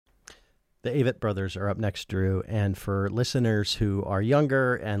The Avett brothers are up next, Drew. And for listeners who are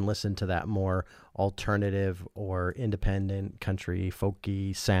younger and listen to that more alternative or independent country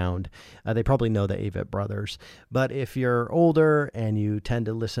folky sound, they probably know the Avett brothers. But if you're older and you tend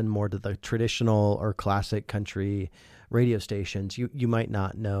to listen more to the traditional or classic country radio stations, you might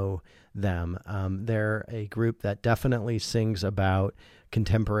not know them. They're a group that definitely sings about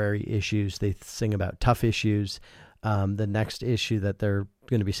contemporary issues. They sing about tough issues. The next issue that they're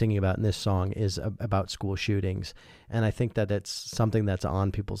going to be singing about in this song is about school shootings. And I think that it's something that's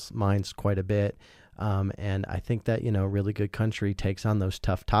on people's minds quite a bit. And I think that, really good country takes on those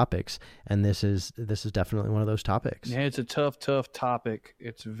tough topics. And this is definitely one of those topics. Yeah, it's a tough topic.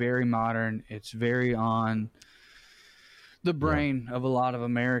 It's very modern. It's very on the brain of a lot of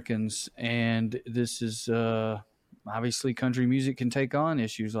Americans. And this is, obviously country music can take on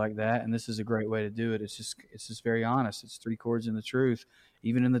issues like that, and this is a great way to do it. It's just very honest. It's three chords and the truth.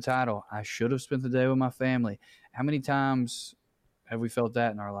 Even in the title, I should have spent the day with my family. How many times have we felt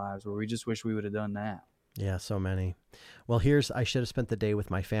that in our lives where we just wish we would have done that? Yeah, so many. Well, here's I Should Have Spent the Day with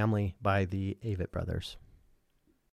My Family by the Avett Brothers.